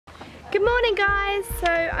Good morning guys! So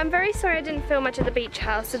I'm very sorry I didn't film much at the beach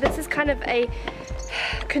house, so this is kind of a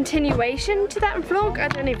continuation to that vlog. I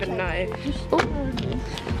don't even know. Ooh.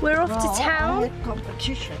 We're off to town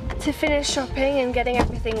to finish shopping and getting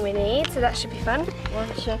everything we need, so that should be fun.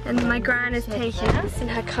 And my gran is taking us in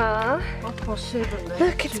her car.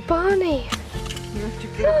 Look, it's Barney!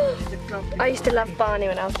 I used to love Barney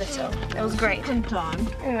when I was little. It was great.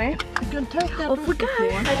 Anyway, off we go.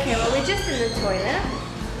 Okay, well we're just in the toilet,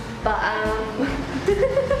 but I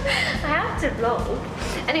have to vlog.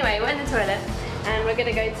 Anyway, we're in the toilet and we're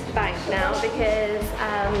gonna go to the bank now because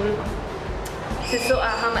to sort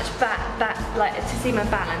out how much to see my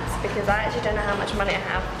balance, because I actually don't know how much money I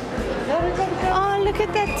have. Oh, look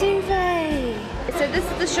at that duvet! So this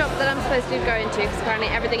is the shop that I'm supposed to go into because apparently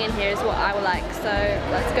everything in here is what I would like. So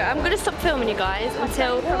let's go. I'm going to stop filming you guys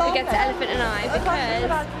until we get to Elephant and I because it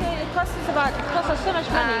costs us so much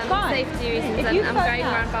money. Safety reasons, and I'm going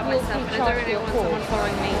around by myself and I don't really want someone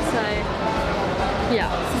following me. So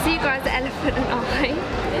yeah. So see you guys at Elephant and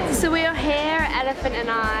I. So we are here at Elephant and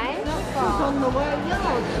I.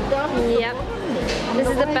 Yep. This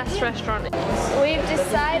is the best restaurant. We've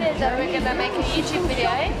decided that we're going to make a YouTube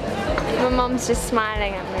video. My mom's just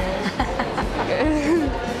smiling at me.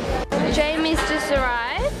 Jamie's just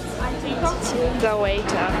arrived. The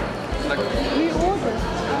waiter. We ordered.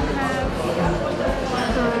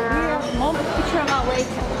 Mom, picture of our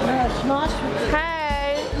waiter. Yes, nice. Hey.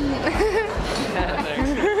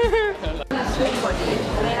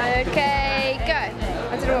 Okay, go.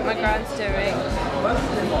 I don't know what my gran's doing.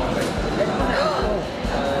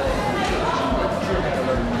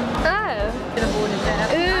 Oh.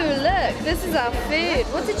 Ooh, look, this is our food.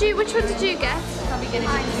 Which one did you get? Probably gonna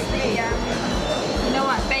get you know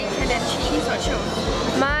what, bacon and cheese or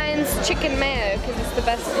chocolate? Mine's chicken mayo because it's the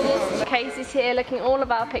best one. Casey's here looking at all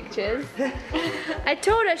of our pictures. I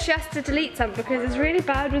told her she has to delete some because there's really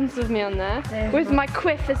bad ones of me on there. With my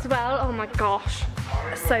quiff as well. Oh my gosh.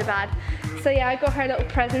 So bad. So yeah, I got her a little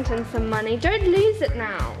present and some money. Don't lose it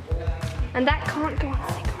now. And that can't go on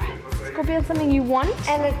cigarettes. It's got to be on something you want.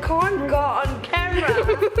 And it can't go on camera.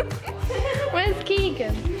 Where's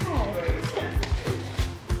Keegan?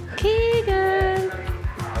 Keegan!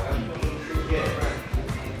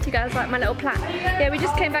 Do you guys like my little plan? Yeah, we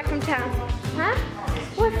just came back from town. Huh?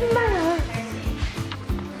 What's the matter?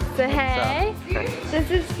 So hey,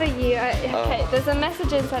 this is for you. Okay, there's a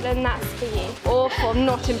message inside and that's for you. Awful,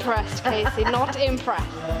 not impressed, Casey, not impressed.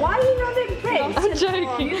 Why are you not impressed? I'm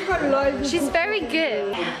joking. You've got loads. She's very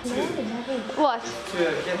good. What?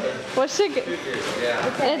 What's sugar?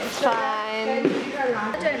 It's fine. I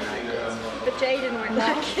don't like it, but Jaden might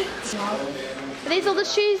like it. Are these all the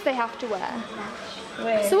shoes they have to wear?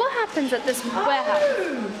 Where? So what happens at this warehouse?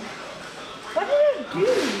 What did I do?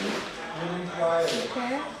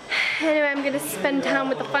 Anyway, I'm going to spend time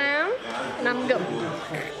with the fam and I'm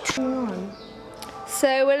going.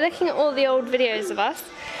 So we're looking at all the old videos of us.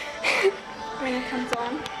 When it comes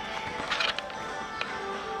on.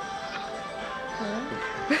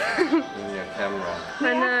 In your camera. We I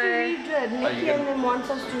have know. to redo it. Nikki and them wants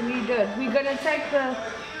us to redo it. We're gonna take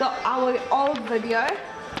our old video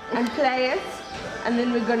and play it, and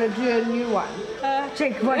then we're gonna do a new one.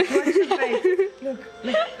 Check, watch your face. Look.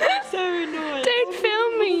 So annoying. Don't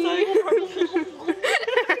film me.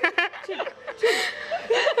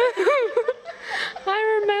 I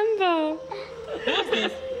remember.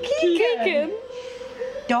 Keegan.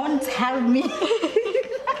 Don't tell me. Look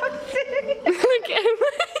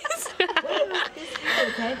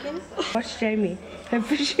at him. Watch Jamie. Her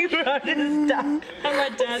fishing rod is stuck. And my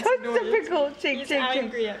dad's So annoyed. typical. Check, He's check,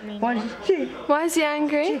 angry check. at me. Watch, check, Why is he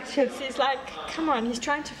angry? check, check. He's like, come on, he's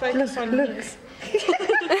trying to focus on Look. his.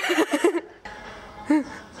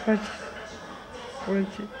 Watch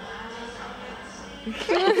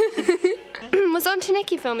Was Auntie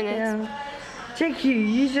Nikki filming this? Yeah. Check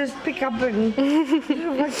you just pick up and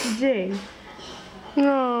what you do.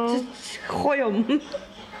 No. Just gooi hom.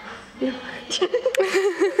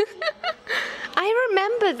 I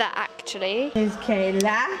remember that actually. There's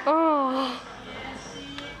Kayla. Oh.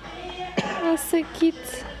 That's so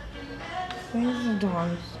cute. Where's the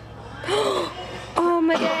dogs? Oh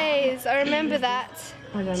my days, I remember that.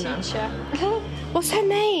 I don't know. Teacher. What's her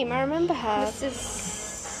name? I remember her. This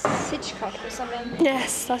is Hitchcock or something.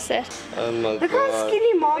 Yes, that's it. Oh my Look how god.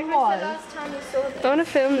 skinny mom When was the was. last time you saw this? I want to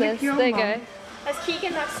film this. your There you mum. go. Has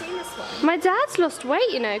Keegan not seen this one? My dad's lost weight,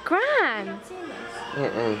 you know, Gran. Not seen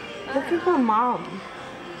this? Look at my mom.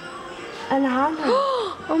 And Hannah.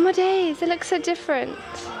 Oh my days, they look so different.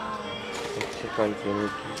 Check on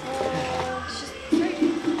YOUnique. She's very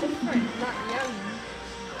different, not young.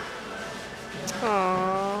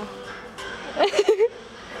 Aww.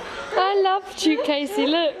 loved you, Casey.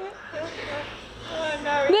 Look. Oh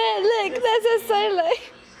no. There, look, there's a solo.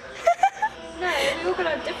 No, we all got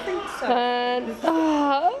our different songs. And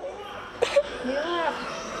oh.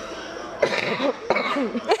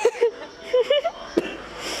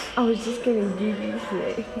 I was just getting googly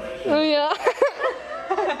today. Oh yeah.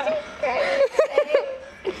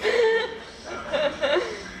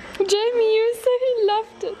 Jamie, you so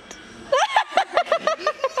loved it.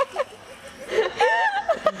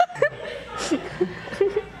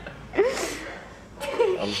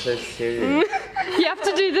 I'm so serious. You have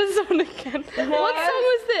to do this one again. What song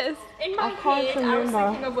was this? In my can't head, I was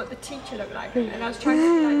remember. thinking of what the teacher looked like, and I was trying to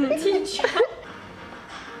be like the teacher.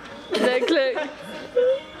 Look, look.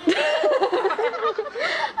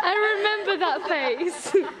 I remember that face.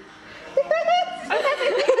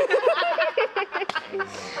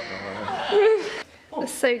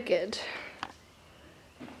 That's so good.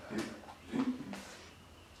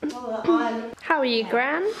 How are you,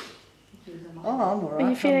 Gran? Oh, I'm alright. Are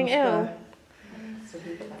you feeling ill?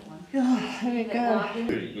 Here we go.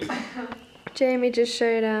 Jamie just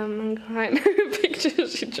showed quite a picture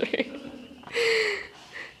she drew.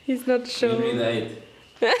 He's not sure.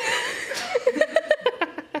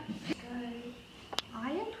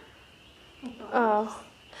 Oh,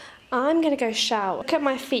 I'm gonna go shower. Look at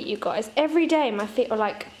my feet, you guys. Every day my feet are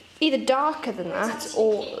like either darker than that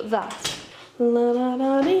or that. La la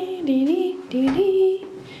la dee dee dee dee dee.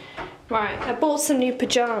 Right, I bought some new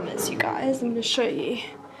pajamas, you guys. I'm gonna show you.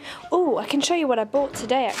 Oh, I can show you what I bought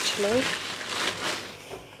today actually.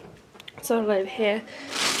 It's all over here.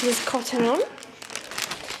 There's cotton on.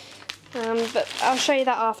 But I'll show you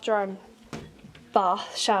that after I'm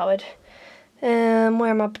showered. Where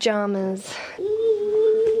are my pajamas?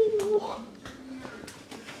 Ooh.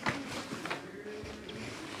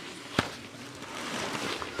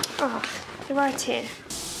 Oh, they're right here.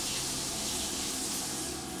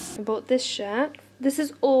 I bought this shirt. This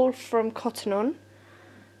is all from Cotton On.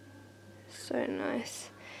 So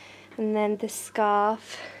nice. And then this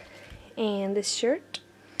scarf and this shirt.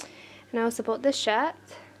 And I also bought this shirt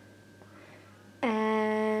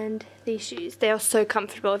and these shoes. They are so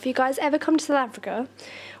comfortable. If you guys ever come to South Africa,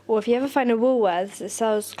 or if you ever find a Woolworths that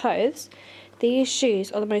sells clothes, these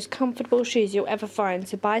shoes are the most comfortable shoes you'll ever find,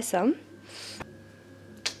 so buy some.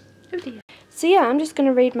 Oh dear. So yeah, I'm just going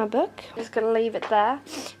to read my book. I'm just going to leave it there.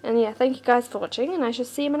 And yeah, thank you guys for watching, and I shall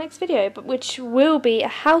see you in my next video, but which will be a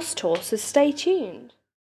house tour, so stay tuned.